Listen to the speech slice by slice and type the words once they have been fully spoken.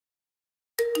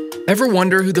Ever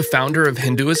wonder who the founder of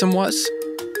Hinduism was?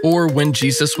 Or when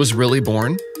Jesus was really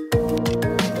born?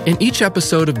 In each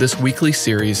episode of this weekly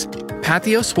series,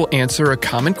 Patheos will answer a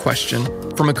common question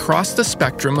from across the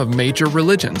spectrum of major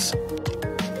religions.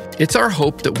 It's our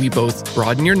hope that we both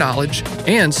broaden your knowledge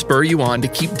and spur you on to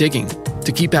keep digging,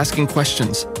 to keep asking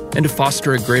questions, and to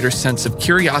foster a greater sense of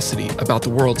curiosity about the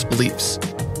world's beliefs.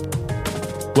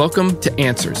 Welcome to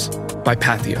Answers by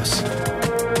Patheos.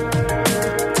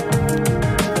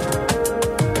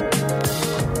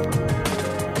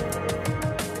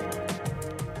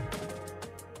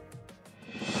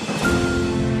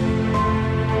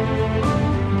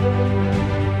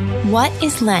 What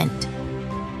is Lent?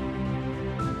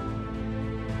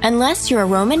 Unless you're a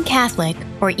Roman Catholic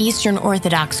or Eastern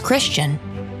Orthodox Christian,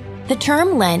 the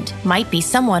term Lent might be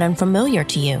somewhat unfamiliar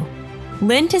to you.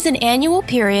 Lent is an annual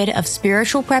period of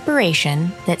spiritual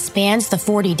preparation that spans the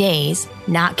 40 days,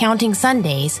 not counting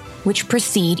Sundays, which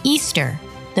precede Easter,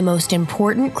 the most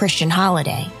important Christian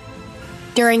holiday.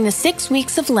 During the 6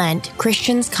 weeks of Lent,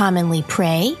 Christians commonly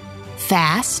pray,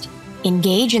 fast,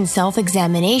 engage in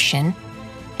self-examination,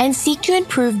 and seek to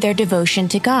improve their devotion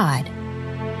to God.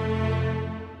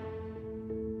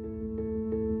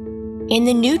 In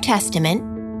the New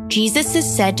Testament, Jesus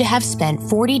is said to have spent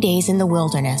 40 days in the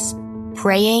wilderness,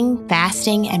 praying,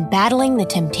 fasting, and battling the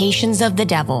temptations of the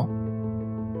devil.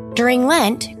 During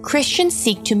Lent, Christians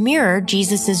seek to mirror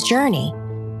Jesus' journey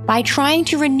by trying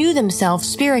to renew themselves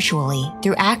spiritually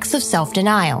through acts of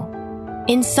self-denial.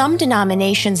 In some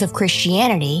denominations of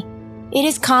Christianity, it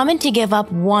is common to give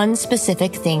up one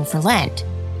specific thing for Lent,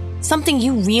 something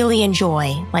you really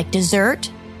enjoy, like dessert,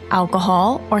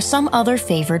 alcohol, or some other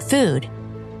favored food.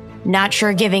 Not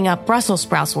sure giving up Brussels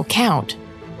sprouts will count.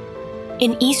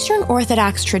 In Eastern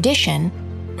Orthodox tradition,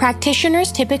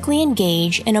 practitioners typically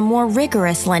engage in a more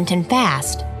rigorous Lenten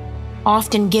fast,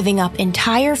 often giving up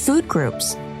entire food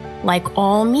groups, like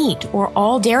all meat or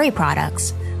all dairy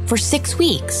products, for 6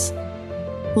 weeks.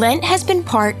 Lent has been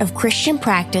part of Christian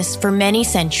practice for many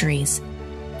centuries.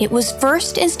 It was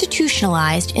first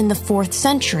institutionalized in the 4th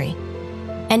century,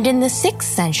 and in the 6th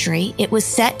century it was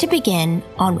set to begin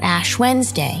on Ash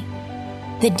Wednesday,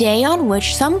 the day on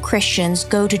which some Christians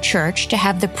go to church to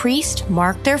have the priest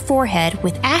mark their forehead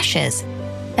with ashes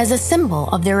as a symbol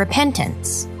of their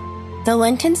repentance. The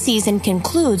Lenten season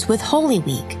concludes with Holy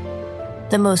Week,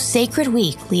 the most sacred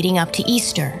week leading up to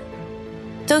Easter.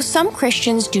 Though some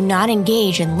Christians do not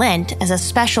engage in Lent as a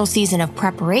special season of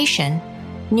preparation,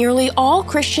 nearly all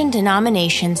Christian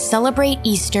denominations celebrate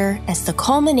Easter as the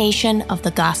culmination of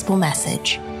the gospel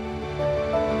message.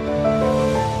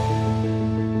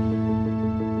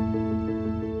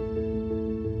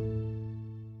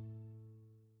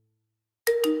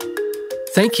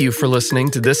 Thank you for listening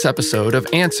to this episode of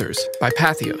Answers by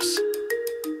Patheos.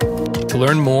 To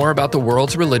learn more about the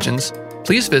world's religions,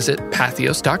 please visit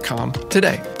patheos.com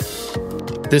today.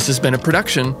 This has been a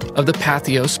production of the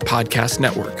Patheos Podcast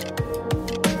Network.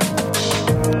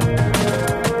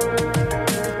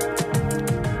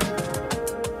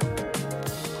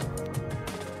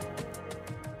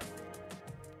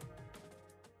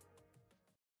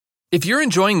 If you're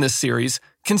enjoying this series,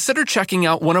 consider checking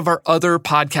out one of our other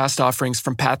podcast offerings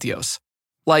from Patheos,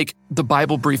 like the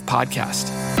Bible Brief Podcast.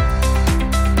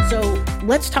 So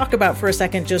let's talk about for a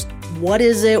second just what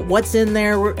is it, what's in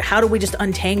there, how do we just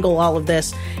untangle all of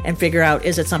this and figure out,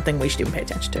 is it something we should even pay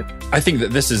attention to? I think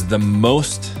that this is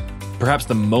perhaps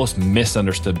the most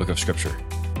misunderstood book of Scripture.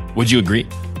 Would you agree?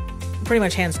 Pretty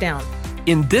much hands down.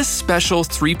 In this special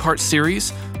 3-part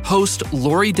series, host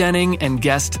Lori Denning and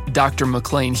guest Dr.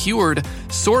 McLean Heward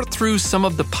sort through some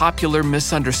of the popular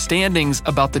misunderstandings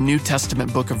about the New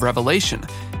Testament book of Revelation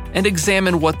and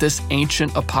examine what this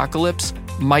ancient apocalypse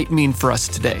might mean for us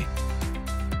today.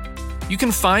 You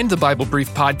can find the Bible Brief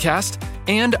Podcast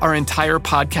and our entire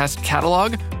podcast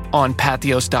catalog on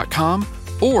patheos.com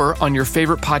or on your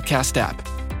favorite podcast app.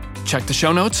 Check the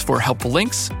show notes for helpful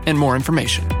links and more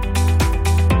information.